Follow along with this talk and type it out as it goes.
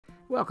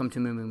Welcome to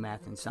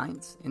MooMooMath and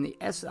Science in the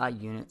SI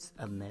units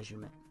of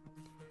measurement.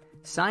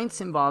 Science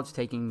involves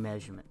taking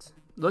measurements,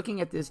 looking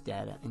at this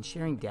data, and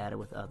sharing data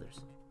with others.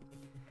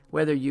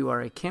 Whether you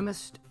are a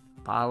chemist,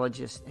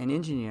 biologist, an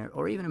engineer,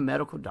 or even a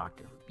medical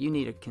doctor, you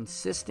need a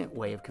consistent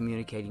way of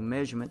communicating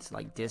measurements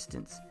like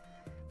distance,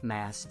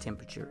 mass,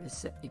 temperature,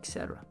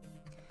 etc.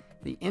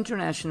 The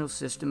International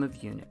System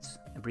of Units,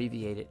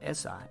 abbreviated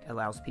SI,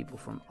 allows people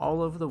from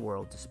all over the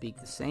world to speak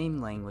the same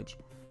language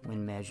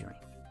when measuring.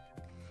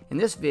 In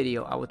this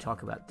video, I will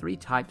talk about 3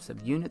 types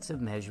of units of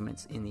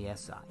measurements in the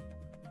SI.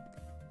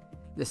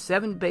 The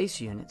 7 base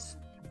units,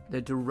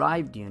 the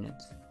derived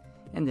units,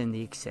 and then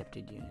the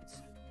accepted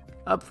units.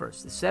 Up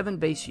first, the 7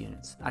 base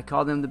units. I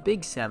call them the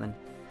Big 7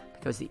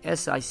 because the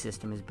SI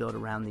system is built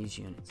around these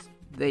units.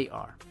 They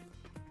are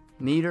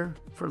meter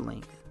for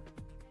length,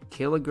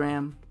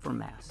 kilogram for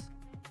mass,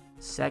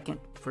 second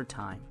for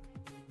time,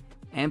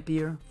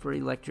 ampere for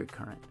electric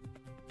current,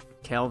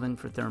 kelvin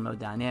for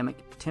thermodynamic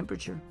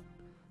temperature,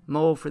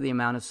 mole for the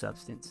amount of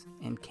substance,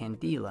 and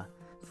candela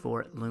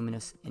for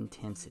luminous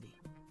intensity.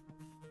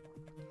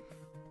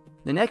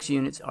 The next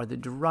units are the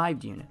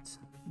derived units.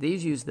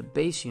 These use the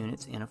base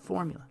units in a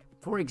formula.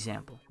 For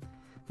example,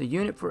 the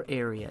unit for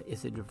area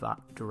is a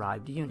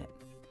derived unit.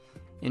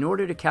 In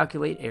order to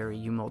calculate area,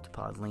 you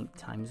multiply length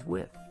times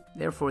width.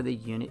 Therefore, the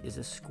unit is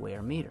a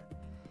square meter.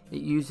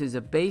 It uses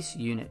a base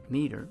unit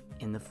meter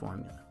in the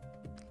formula.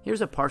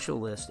 Here's a partial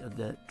list of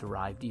the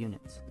derived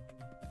units.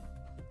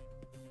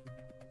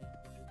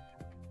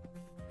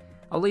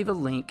 I'll leave a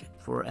link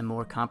for a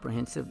more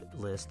comprehensive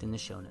list in the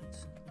show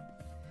notes.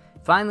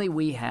 Finally,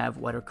 we have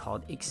what are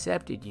called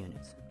accepted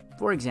units.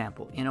 For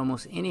example, in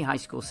almost any high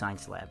school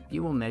science lab,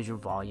 you will measure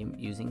volume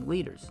using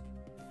liters.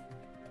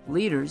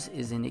 Liters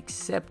is an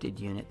accepted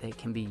unit that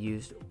can be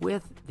used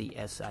with the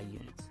SI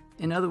units.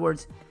 In other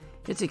words,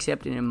 it's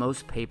accepted in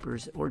most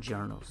papers or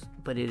journals,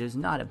 but it is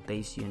not a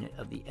base unit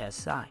of the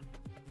SI.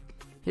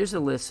 Here's a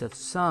list of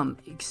some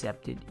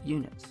accepted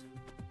units.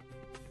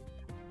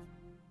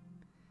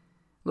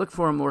 Look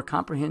for a more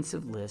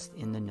comprehensive list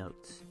in the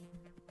notes.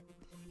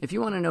 If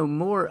you want to know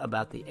more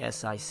about the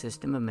SI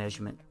system of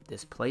measurement,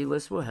 this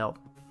playlist will help.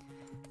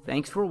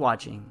 Thanks for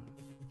watching,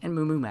 and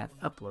MooMooMath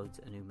uploads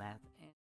a new math.